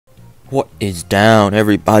What is down,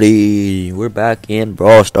 everybody? We're back in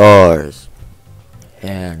Brawl Stars,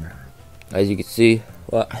 and as you can see,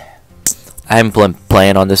 well, I haven't been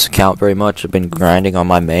playing on this account very much. I've been grinding on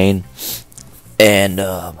my main, and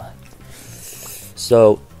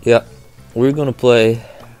so yeah, we're gonna play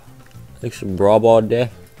like some Brawl Ball today.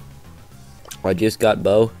 I just got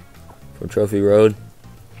Bo from Trophy Road.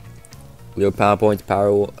 0 power points,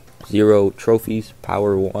 power 0 trophies,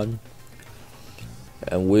 power 1.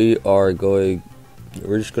 And we're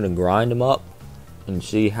just gonna grind them up and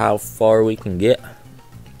see how far we can get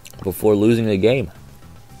before losing the game.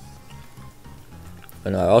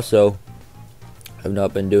 And I also have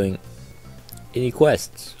not been doing any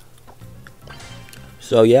quests.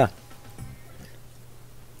 So yeah,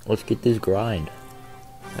 let's get this grind.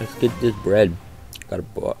 Let's get this bread.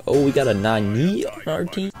 We got a Nani on our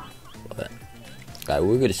team. Alright,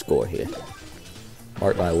 we're gonna score here.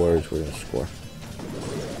 Mark my words, we're gonna score.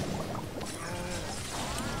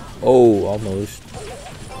 Oh, almost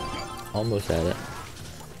had it.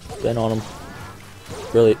 Been on him.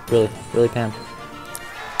 Really, Pam. Really,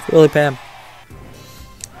 Pam.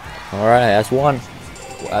 Alright, that's one.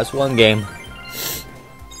 That's one game.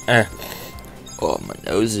 Oh, my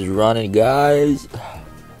nose is running, guys.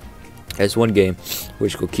 That's one game. We're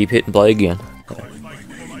just gonna keep hitting play again.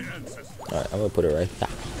 Alright, I'm gonna put it right here.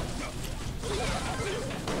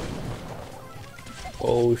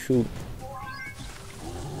 Oh, shoot.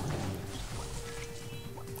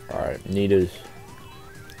 Alright, Nita's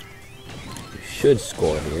should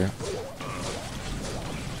score here.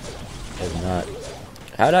 If not,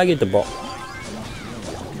 how did I get the ball?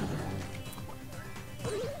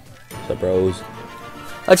 What's up, bros?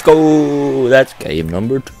 Let's go! That's game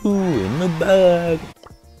number 2 in the bag.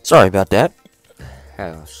 Sorry about that.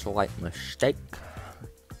 Had a slight mistake,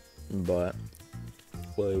 but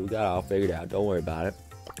well, we got it all figured out. Don't worry about it.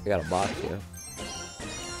 I got a box here.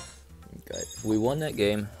 Okay, we won that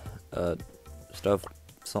game.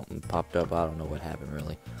 Something popped up. I don't know what happened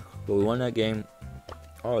really, but we won that game.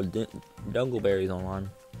 Oh, Dungleberry's online.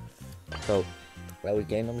 So that was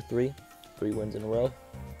game number 3. 3 wins in a row.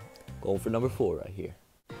 Going for number 4 right here.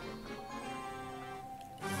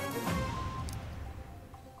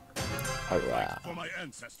 Alright.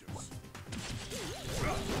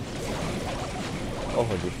 Oh,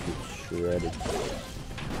 this shit's shredded.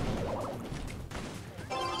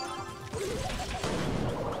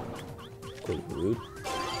 Pretty rude.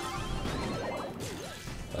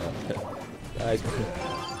 Guys,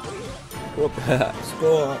 whoop!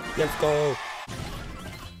 Score! Let's go!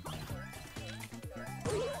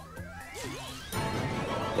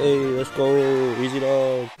 Hey, let's go! Easy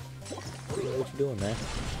dog. What you doing, man?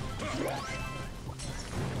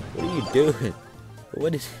 What are you doing?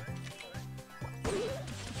 What is?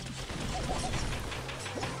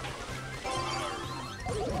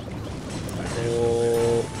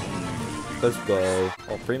 Oh, let's go.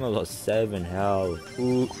 Oh, Primo lost 7 health.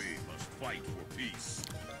 Ooh.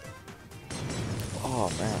 Oh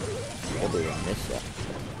man, what did I miss that?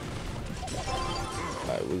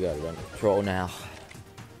 Alright, we gotta run control now.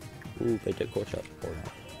 Ooh, they took core shot.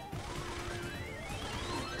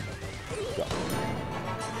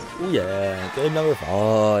 Ooh yeah, good number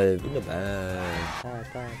 5 in the bag.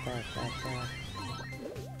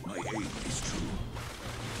 My aim is true.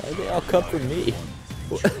 Why they all come for me?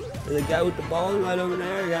 There's a guy with the ball right over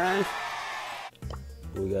there, guys.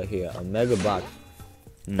 What we got here? A mega box.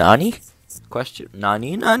 Nani? Question.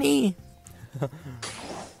 Nani?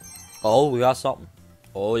 Oh, we got something.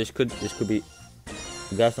 Oh, this could be.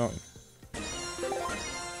 We got something.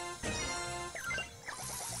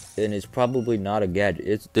 And it's probably not a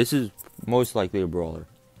gadget. This is most likely a brawler.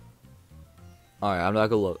 Alright, I'm not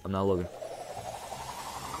gonna look. I'm not looking.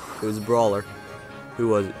 It was a brawler. Who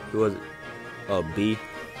was it? Oh, B.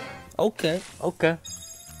 Okay.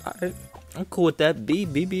 Alright. I'm cool with that. B.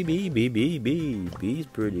 B's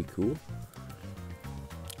pretty cool.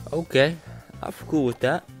 Okay. I'm cool with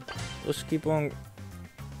that. Let's keep on.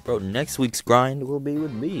 Bro, next week's grind will be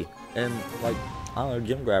with B. And, like, I don't know,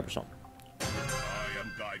 gym grab or something.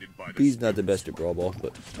 B's not the best at Brawl Ball,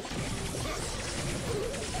 but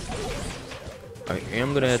I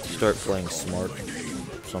am gonna have to start playing smart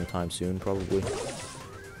sometime soon, probably.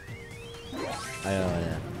 I know,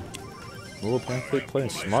 yeah. We're playing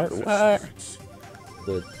smart? What?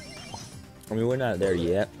 But I mean, we're not there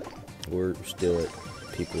yet. We're still at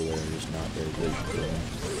people that are just not very good.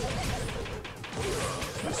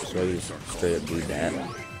 So I just straight up do that,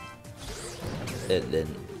 and then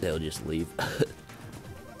they'll just leave.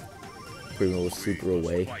 Primo was super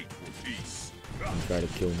away and try to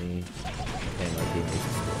kill me and my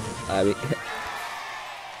teammates. I mean,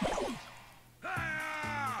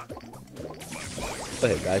 Go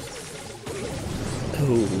ahead, guys.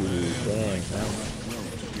 Oh, dang.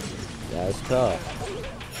 That's tough.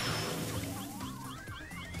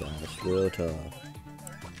 That's real tough.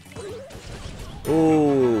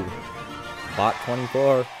 Ooh. Bot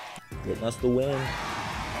 24. Getting us the win.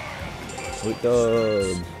 Sweet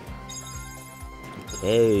dub.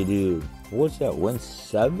 Hey, dude. What's that? Win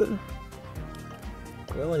 7?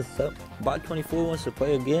 Win 7? Bot 24 wants to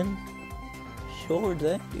play again? Sure,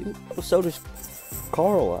 that dude. Oh, so does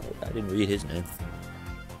Carl. I didn't read his name.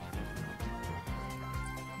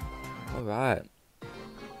 Alright.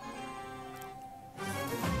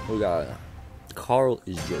 We got Carl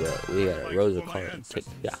is Joel. We got a Rosa Carl.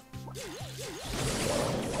 Yeah.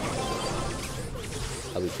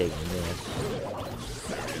 I'll be taking this.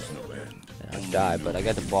 And I died, but I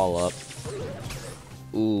got the ball up.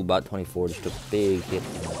 Ooh, bot 24 just took a big hit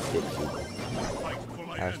from the Dipsy.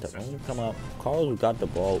 Passed up. I'm gonna come out. Carl's got the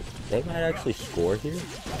ball. They might actually score here.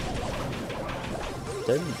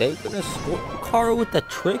 They gonna score. Carl with the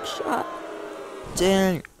trick shot?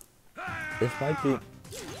 Dang. This might be.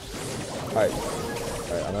 Alright.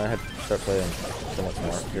 Alright, I'm gonna have to start playing so much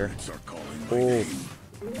more here. Oh.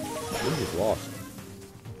 We just lost.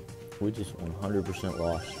 We just 100%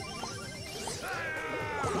 lost.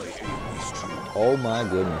 Oh my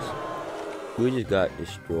goodness. We just got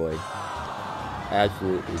destroyed.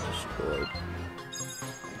 Absolutely destroyed.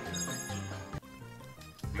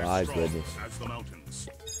 My goodness.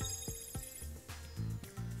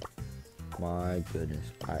 My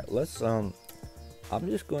goodness. Alright, let's I'm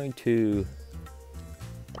just going to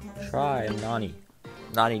try Nani.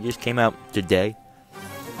 Nani just came out today.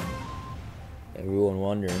 Everyone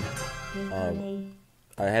wondering.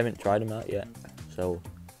 I haven't tried him out yet, so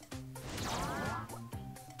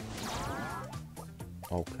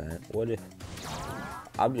okay. What if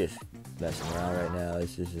I'm just messing around right now?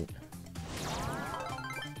 This isn't.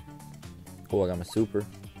 Oh, I got my super.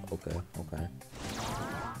 Okay, okay.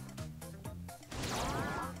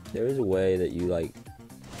 There is a way that you like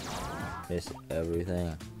miss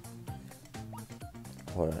everything.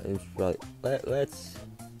 Hold on, it's like let's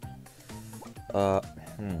I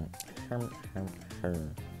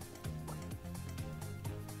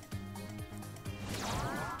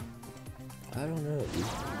don't know.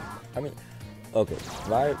 I mean, okay,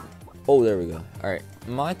 right? Oh, there we go. All right,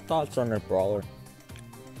 my thoughts on this brawler.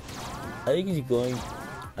 I think he's going.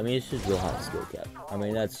 I mean, it's just real high skill cap. I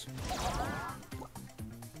mean, that's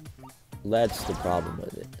the problem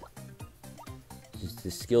with it. Just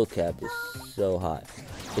the skill cap is so high.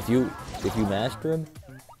 If you master him.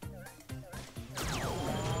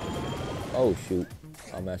 Oh shoot,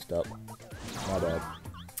 I messed up. My bad.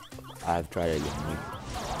 I've tried it again.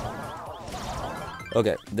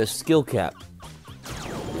 Okay, the skill cap.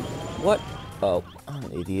 What? Oh, I'm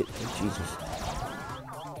an idiot. Oh, Jesus.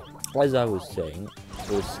 As I was saying,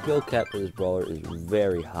 the skill cap for this brawler is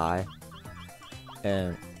very high.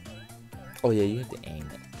 And oh yeah, you have to aim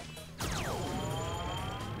it.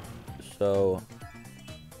 So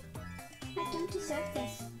I don't deserve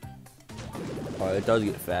this. oh, it does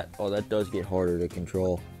get fat. Oh, that does get harder to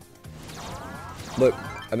control. But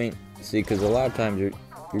I mean, see, because a lot of times you're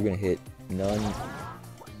gonna hit none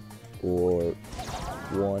or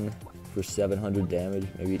 1 for 700 damage,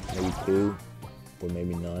 maybe 2, or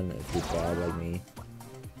maybe none if you're bad like me.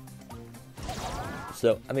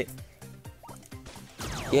 So I mean,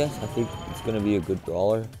 yes, I think it's gonna be a good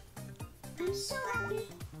brawler. I'm so happy.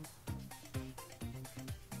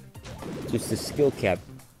 Just the skill cap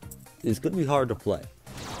is gonna be hard to play.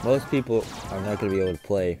 Most people are not gonna be able to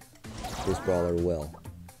play this brawler well.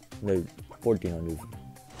 They're 1400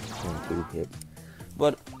 hits.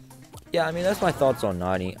 But yeah, I mean, that's my thoughts on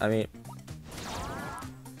Nani. I mean,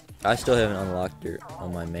 I still haven't unlocked her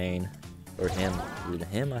on my main, or him. Is it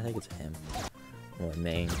him? I think it's him on my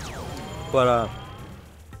main. But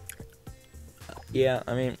yeah,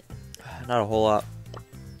 I mean, not a whole lot.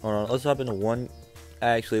 Hold on, let's hop into one.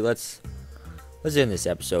 Actually, let's end this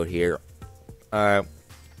episode here.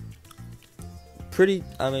 Pretty.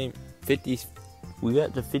 I mean, 50. We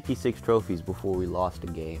got to 56 trophies before we lost a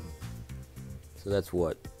game. So that's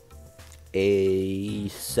what,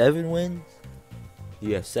 7 wins?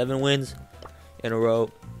 Yeah, 7 wins in a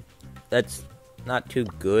row. That's not too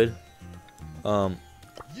good. I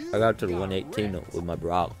got to the 118 with my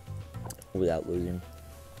Brock without losing,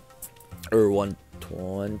 or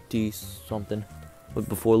 120 something, but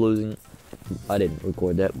before losing. I didn't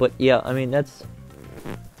record that, but yeah, I mean, that's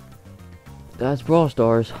Brawl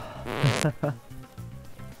Stars.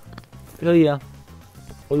 So yeah,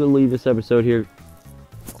 we're gonna leave this episode here.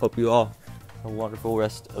 Hope you all have a wonderful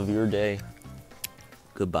rest of your day.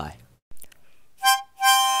 Goodbye.